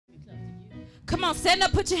Come on, stand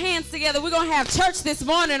up, put your hands together. We're going to have church this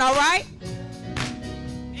morning, all right?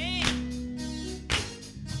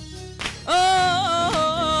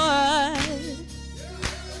 Oh.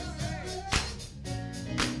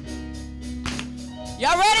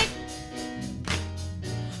 Y'all ready?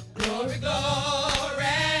 Glory,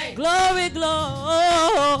 glory. Glory,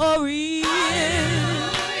 glory.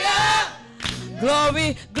 Hallelujah.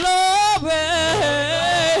 Glory, glory.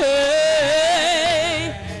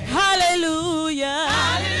 Hallelujah.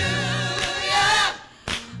 Hallelujah.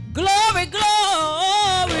 Glory,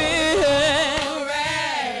 glory.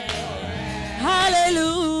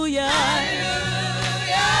 Hallelujah.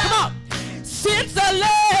 Hallelujah. Come on. Since I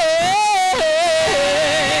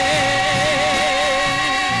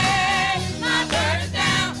laid my burdens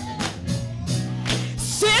down.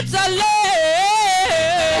 since I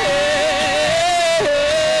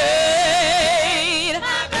laid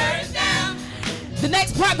My burdens down. the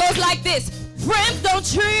next part goes like this. Friends don't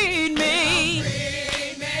treat me.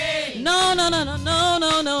 Treat me No, no, no, no, no,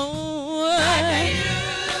 no, no. like they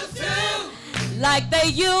used to. Like they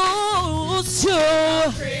used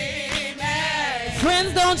to. Treat me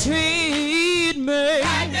Friends don't treat me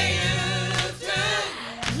like they used to.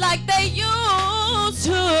 like they used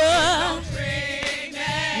to. Treat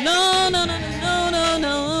me No, no, no, no, no,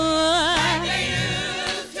 no, like no. they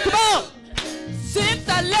used to. Come on. Since I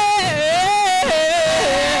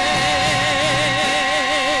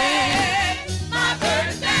laid My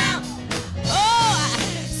burdens down. oh,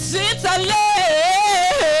 since I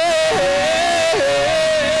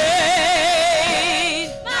laid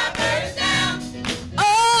My burdens down.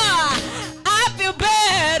 oh, I feel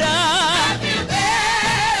better. I feel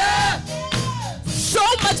better. So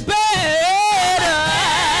much better.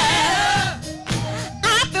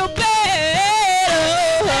 I feel better.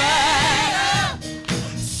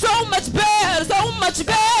 So much better. So much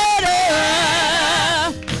better.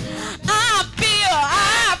 I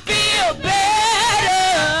feel better.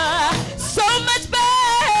 So much better.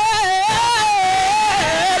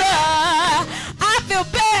 I feel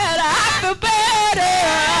better. I feel better.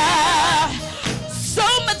 So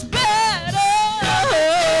much better.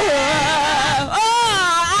 Oh,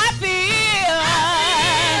 I feel.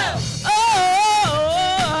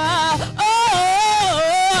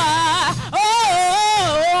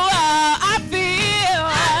 Oh, I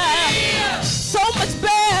feel so much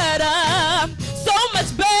better. So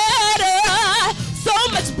much better. So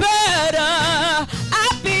much better. I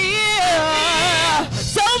feel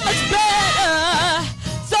so much better.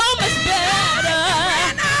 So much better.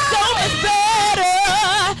 So much better.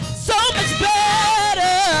 So much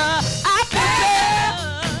better. I feel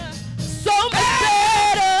so much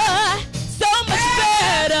better. So much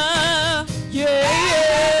better. Yeah,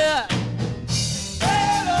 yeah.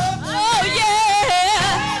 Oh yeah.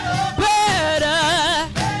 Better.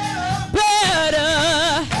 Better.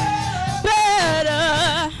 Better.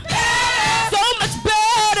 So much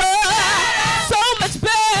better. So much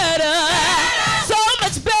better. So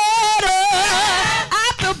much better. I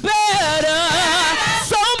feel better.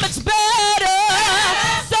 So much better.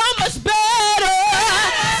 So much better.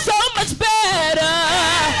 So much better.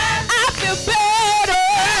 I feel better.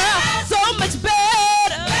 So much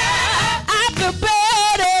better. I feel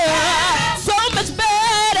better. So much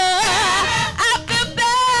better. I feel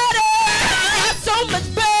better. So much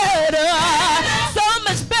better. So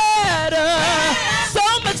much better. So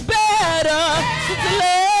much better. Since I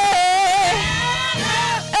laid.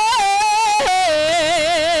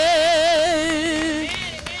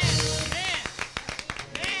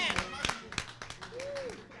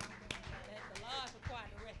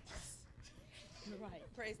 Right.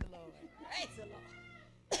 Praise the Lord. Praise the Lord.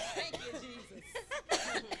 Thank you,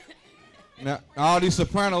 Jesus. Now, all these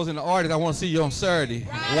sopranos in the audience, I want to see you on Saturday,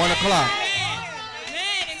 1 o'clock.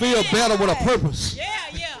 Feel better with a purpose. Yeah,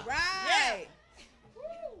 yeah. Right.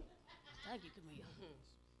 Thank you, Camille.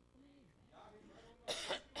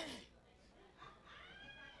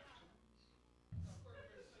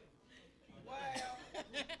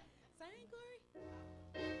 Sing, Corey.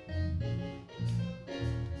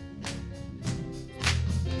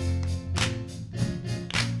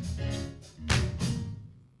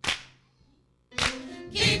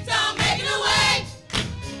 Keeps on making a way.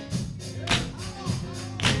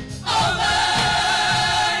 Over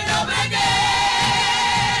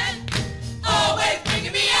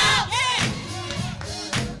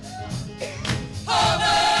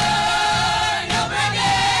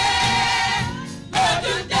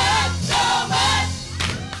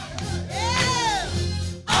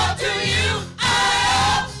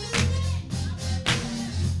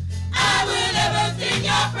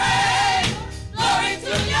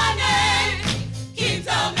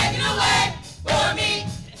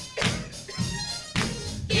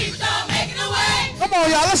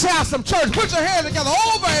let's have some church. Put your hands together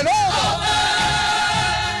over and over.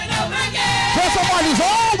 Tell somebody he's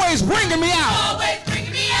always bringing me out. Always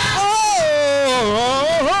bringing me out.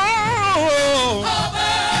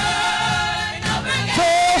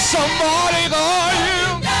 Tell somebody, God,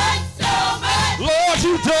 you Done so much. Lord,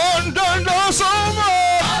 you done so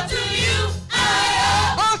much. Unto you I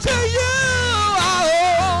owe. Unto you I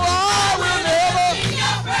owe. I will never. Sing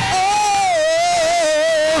your praise.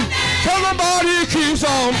 Oh, tell somebody he keeps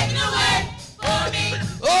on. Making a way for me.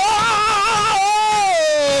 Oh,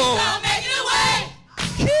 So making a way.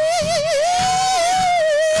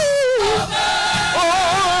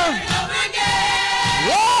 Over again.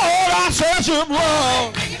 Lord, I search you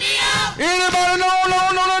wrong. Bringing me out. Anybody know?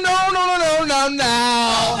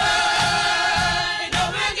 Now. Over and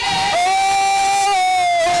over again.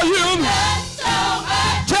 Oh, you Done so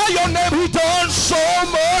much. tell your neighbor he done so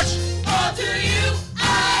much. Unto you I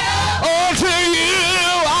owe. Unto you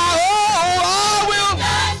I owe. I will.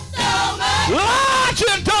 Done so much. Lord,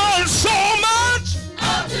 you done so much.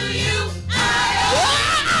 Unto you I Woo.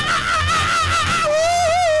 owe.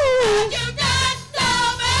 You done so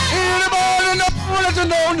much. Anybody know?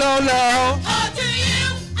 No. Unto you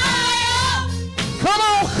I owe. Come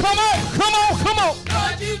on.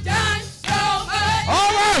 Lord, you done so much.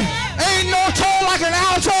 All right. Ain't no tone like an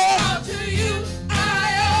alto. Unto you I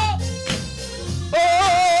owe.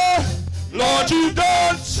 Oh, Lord, you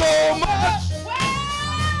done so much.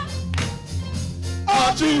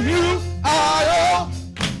 Unto you I owe.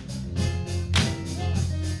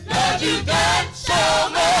 Lord, you done so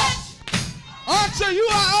much. Unto you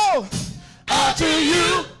I owe. Unto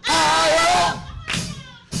you I owe.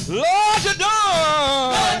 Lord, you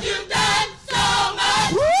done. Lord, you done so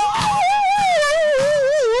much. Woo.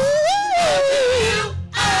 Unto you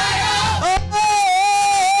I owe.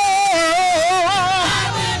 I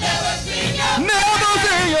will never sing your Never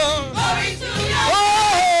sing your. glory to your name.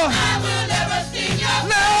 Oh, I will never sing your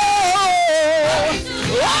no.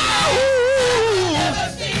 never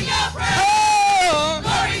sing your praise. Oh.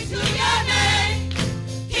 Glory to your name.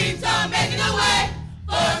 Keeps on making a way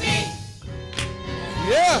for me.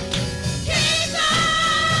 Yeah. Keeps on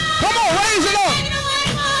Come on, raise it up. making a way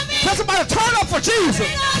for me. Tell somebody to turn up for Jesus.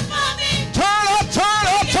 Making a way for me. Turn up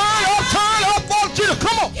for Jesus.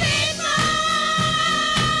 Come on. Keeps on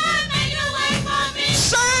making a way for me.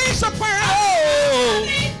 Sing soprano.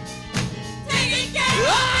 Taking care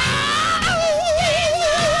of me.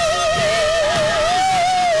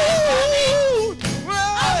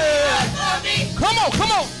 Come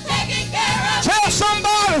on. Taking care of Tell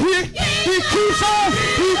somebody he keeps on.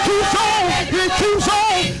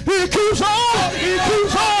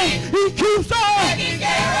 taking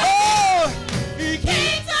care of Oh, he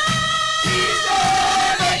keeps Keeps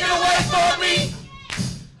on making a way for me.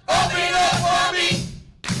 Opening up for me.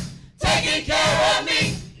 Taking care of me.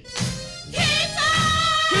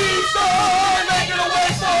 Keeps on making a way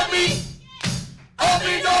for me.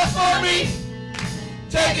 Opening doors for me.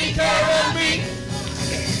 Taking care of me.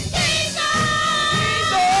 Keeps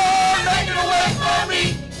Making a way for me.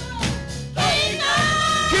 Keeps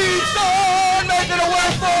Keeps on making a way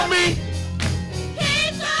for me.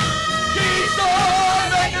 Keeps Keeps on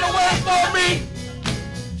making a way for me.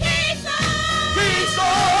 Keeps Keeps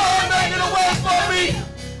on making a way for me.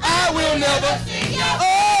 I will never. sing your Oh,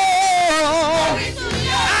 glory to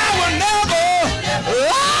your I will never.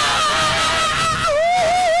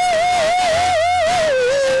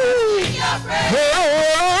 your praise.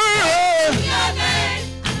 Your name.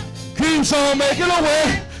 Keeps on making a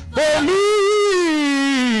way for me.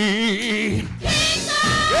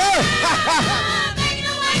 Yeah. Making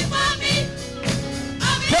a way for me.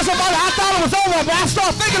 Tell somebody I thought it was over, but I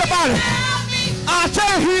started thinking about it. I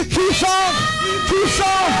tell you, he keeps on, he keeps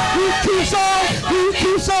on, he keeps on, he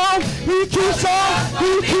keeps on, he keeps on,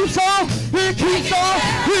 he keeps on, he keeps on,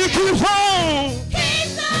 he keeps on.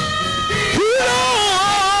 Keep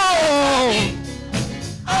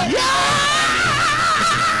on. Yeah.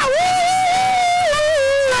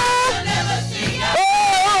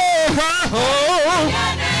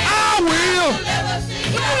 I will.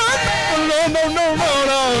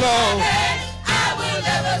 No.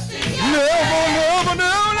 Never.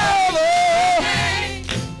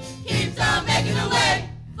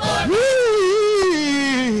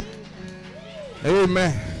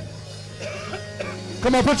 Amen.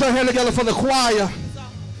 Come on, put your hand together for the choir.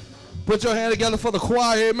 Put your hand together for the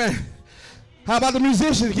choir. Amen. How about the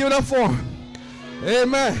musicians? Give it up for them.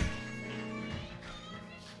 Amen.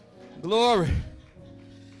 Glory.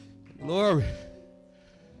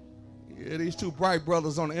 Yeah, these two bright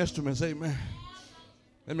brothers on the instruments. Amen.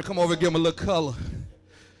 Let me come over and give them a little color.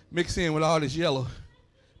 Mix in with all this yellow.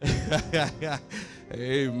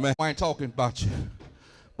 Amen. I ain't talking about you.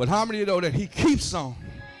 But how many of you know that he keeps on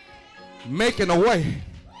making a way?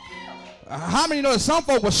 How many know that some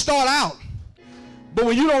folk will start out, but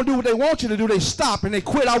when you don't do what they want you to do, they stop and they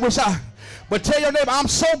quit? But tell your neighbor, I'm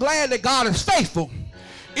so glad that God is faithful.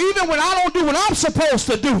 Even when I don't do what I'm supposed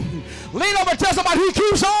to do. Lean over and tell somebody he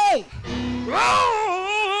keeps on.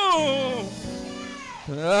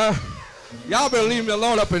 Y'all better leave me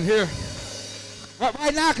alone up in here.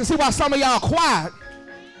 Right now I can see why some of y'all quiet.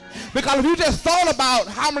 Because if you just thought about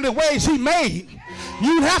how many ways he made,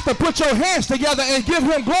 you have to put your hands together and give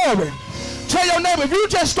him glory. Tell your neighbor, if you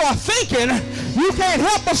just start thinking, you can't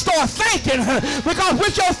help but start thinking, because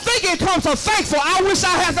with your thinking comes a thankful. I wish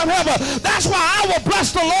I had some help. That's why I will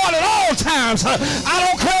bless the Lord at all times. I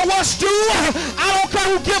don't care what's due. I don't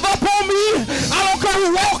care who give up on me. I don't care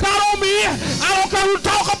who walk out on me. I don't care who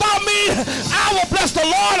talk about me. I will bless the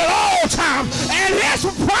Lord at all times. And his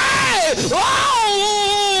praise.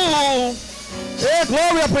 Oh! Yeah,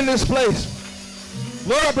 glory up in this place.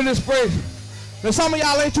 Glory up in this place. Now some of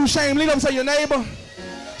y'all ain't too ashamed. Lean up and say, your neighbor.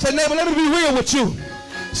 Say, neighbor, let me be real with you.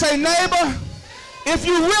 Say, neighbor, if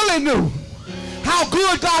you really knew how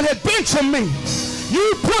good God had been to me,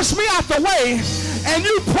 you push me out the way and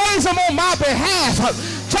you praise him on my behalf.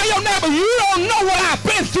 Tell your neighbor, you don't know what I've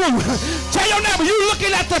been through. Tell your neighbor, you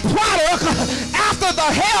looking at the product after the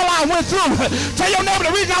hell I went through. Tell your neighbor,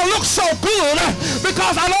 the reason I look so good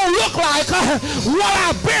because I don't look like what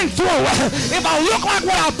I've been through. If I look like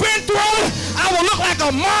what I've been through, I will look like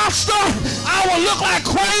a monster. I will look like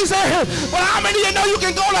crazy. But how many of you know you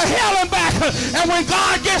can go to hell and back? And when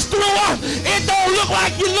God gets through, it don't look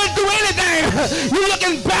like you didn't do anything. You're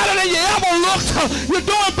looking better than you ever looked. You're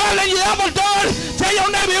doing better than you ever done. Tell your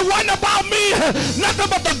neighbor, it wasn't about me. Nothing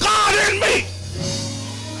but the God in me.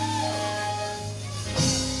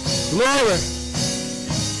 Glory.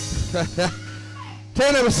 Tell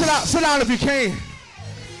your neighbor, sit down if you can.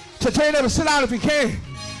 Tell your neighbor, sit down if you can.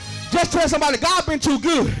 Just tell somebody, God been too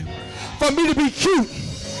good for me to be cute.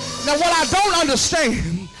 Now what I don't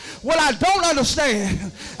understand,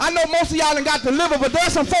 I know most of y'all ain't got delivered, but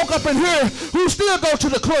there's some folk up in here who still go to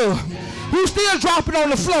the club. You still dropping on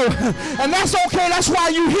the floor, and that's okay. That's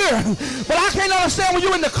why you here. But I can't understand when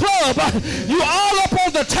you're in the club, you're all up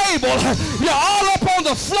on the table, you're all up on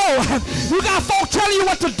the floor. You got folk telling you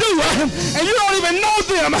what to do, and you don't even know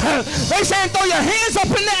them. They saying throw your hands up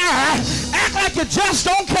in the air, act like you just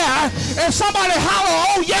don't care, and somebody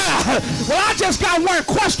holler, oh yeah. Well, I just got one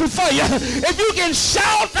question for you. If you can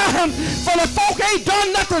shout for the folk ain't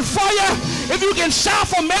done nothing for you, if you can shout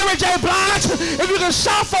for Mary J. Blige, if you can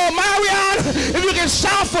shout for Marion, if you can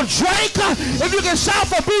shout for Drake, if you can shout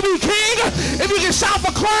for B.B. King, if you can shout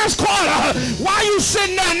for Clarence Carter, why you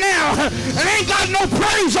sitting there now and ain't got no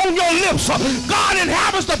praise on your lips? God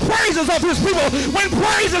inhabits the praises of his people when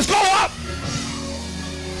praises go up.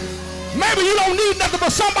 Maybe you don't need nothing,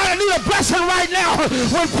 but somebody need a blessing right now.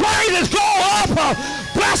 When praises go up,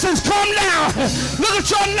 blessings come down. Look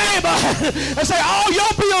at your neighbor and say, all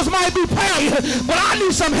your bills might be paid, but I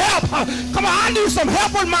need some help. Come on, I need some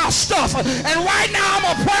help with my stuff. And right now I'm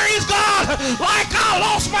going to praise God like I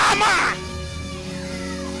lost my mind.